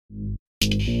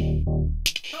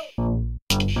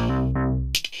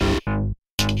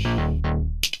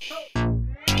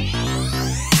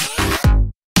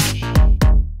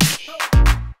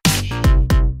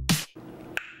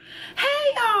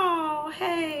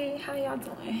how y'all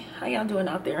doing? How y'all doing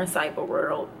out there in cyber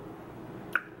world?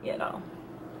 You know,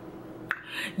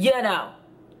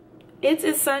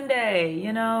 it's Sunday,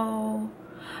 you know.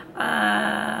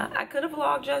 I could have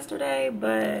vlogged yesterday,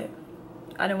 but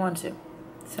I didn't want to.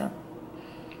 So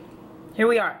here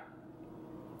we are.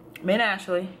 Me and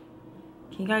Ashley.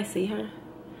 Can you guys see her?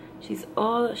 She's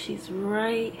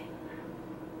right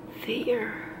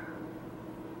there.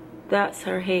 That's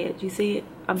her head. You see it?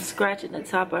 I'm scratching the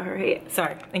top of her head.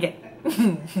 Sorry, again.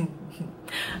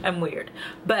 I'm weird.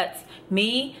 But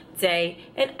me, Day,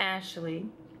 and Ashley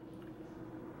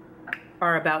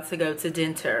are about to go to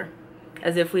dinner.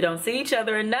 As if we don't see each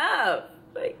other enough.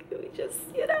 Like, we just,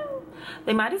 you know.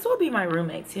 They might as well be my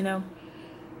roommates, you know.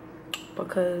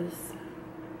 Because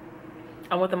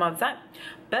I'm with them all the time.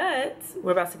 But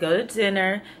we're about to go to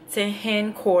dinner to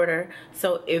Hen Quarter.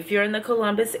 So if you're in the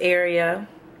Columbus area,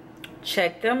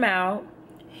 check them out.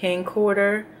 Hen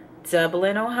Quarter,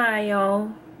 Dublin,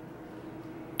 Ohio.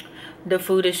 The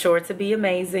food is sure to be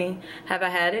amazing. Have I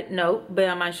had it? Nope. But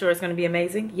am I sure it's going to be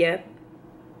amazing? Yep.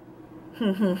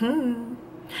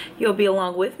 You'll be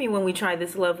along with me when we try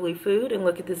this lovely food and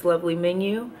look at this lovely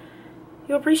menu.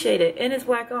 You'll appreciate it. And it's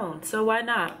Black owned. So why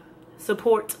not?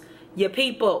 Support your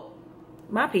people.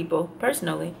 My people,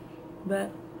 personally.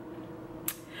 But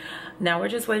now we're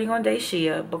just waiting on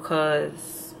Daeshia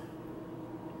because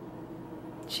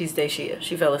she's Daeshia.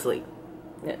 She fell asleep.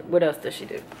 What else does she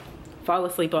do? Fall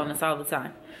asleep on us all the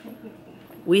time.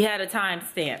 We had a time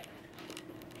stamp.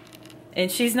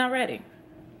 And she's not ready.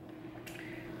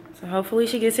 So hopefully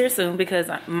she gets here soon because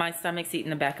my stomach's eating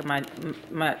the back of my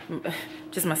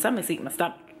stomach's eating my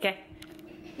stomach, okay?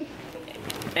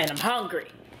 And I'm hungry.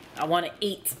 I want to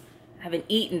eat. I haven't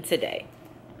eaten today.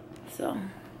 So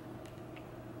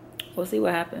we'll see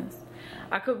what happens.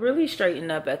 I could really straighten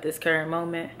up at this current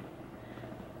moment.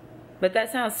 But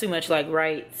that sounds too much like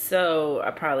right, so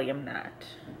I probably am not.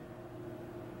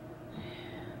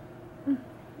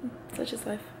 Such is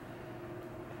life.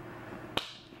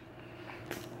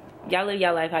 Y'all live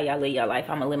y'all life how y'all live your life.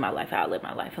 I'm gonna live my life how I live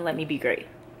my life. And let me be great.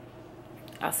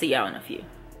 I'll see y'all in a few.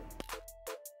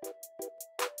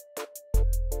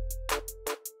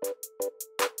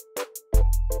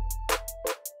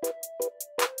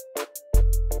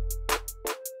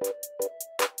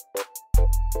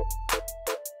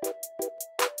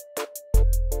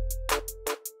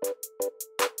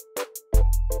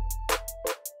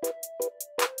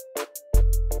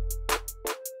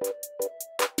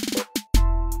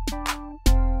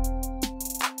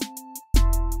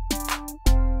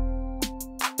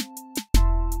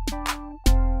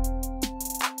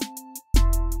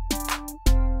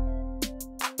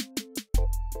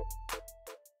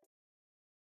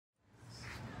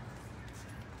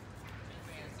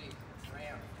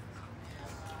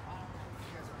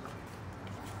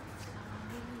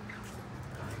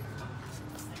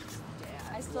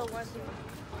 I still want to.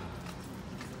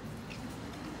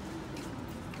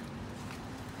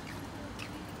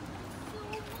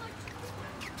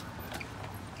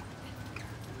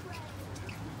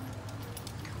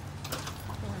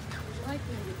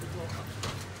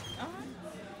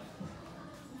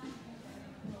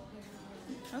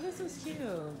 Oh, this is cute.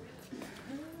 Oh,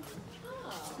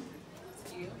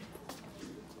 that's cute.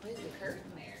 What is the curtain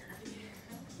there?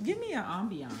 Give me an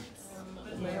ambiance.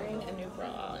 I'm wearing a new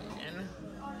bra and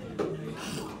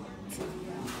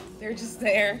they're just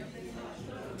there.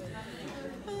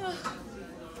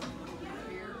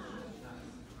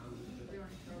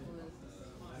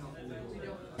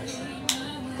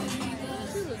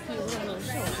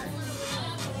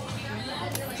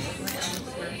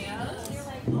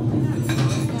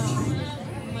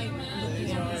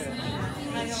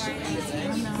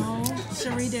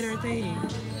 Cherie did her thing.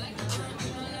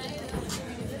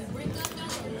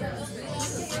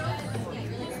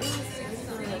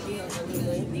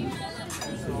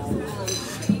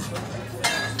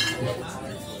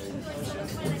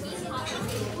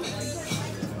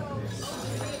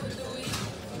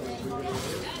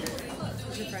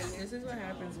 This is what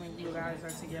happens when you guys are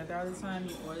together all the time.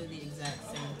 You order the exact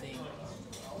same thing.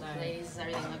 Ladies, does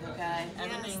everything look okay?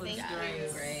 Everything looks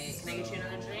great. Great. Can I get you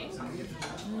another drink?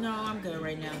 No, I'm good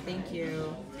right now. Thank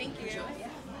you. Thank you.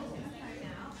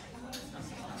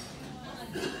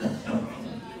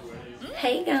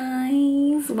 Hey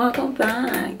guys, welcome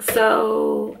back.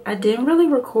 So I didn't really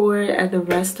record at the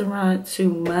restaurant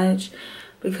too much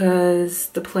because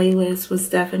the playlist was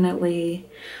definitely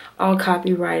all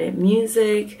copyrighted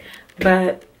music,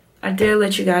 but I did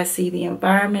let you guys see the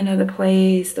environment of the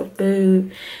place, the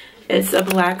food. It's a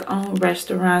Black owned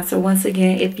restaurant. So once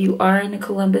again, if you are in the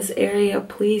Columbus area,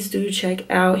 please do check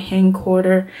out Hen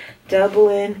Quarter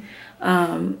Dublin.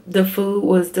 The food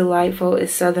was delightful.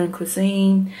 It's Southern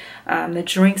cuisine. The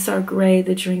drinks are great.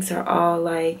 The drinks are all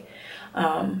like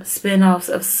spin-offs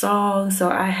of songs. So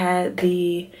I had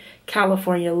the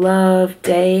California Love.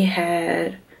 They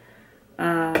had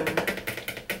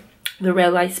the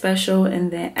Red Light Special,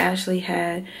 and then Ashley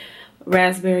had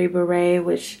Raspberry Beret,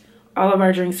 which all of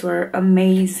our drinks were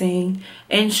amazing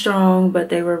and strong, but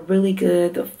they were really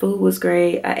good. The food was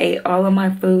great. I ate all of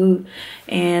my food,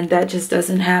 and that just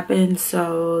doesn't happen,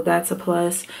 so that's a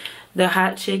plus. The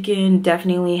hot chicken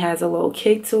definitely has a little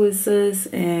kick to it, sis,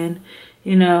 and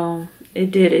you know,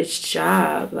 it did its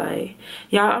job. Like,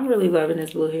 y'all, I'm really loving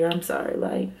this blue hair. I'm sorry,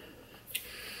 like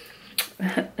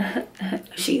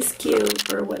she's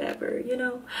cute or whatever, you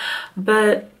know.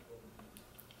 But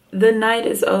the night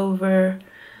is over.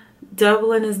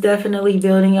 Dublin is definitely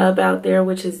building up out there,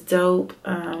 which is dope.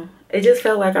 It just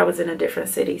felt like I was in a different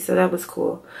city, so that was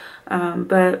cool.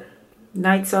 But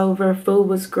night's over. Food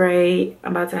was great.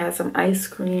 I'm about to have some ice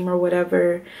cream or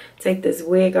whatever. Take this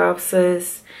wig off,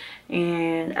 sis.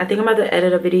 And I think I'm about to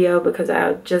edit a video because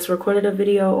I just recorded a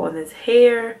video on this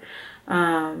hair.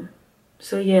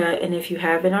 So yeah, and if you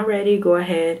haven't already, go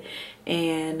ahead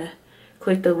and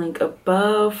click the link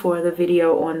above for the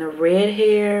video on the red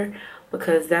hair,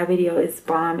 because that video is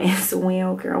bomb as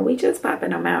well, girl. We just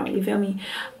popping them out, you feel me?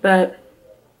 But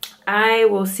I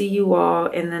will see you all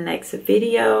in the next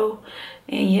video.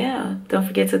 And yeah, don't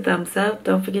forget to thumbs up,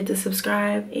 don't forget to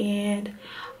subscribe, and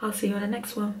I'll see you in the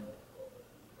next one.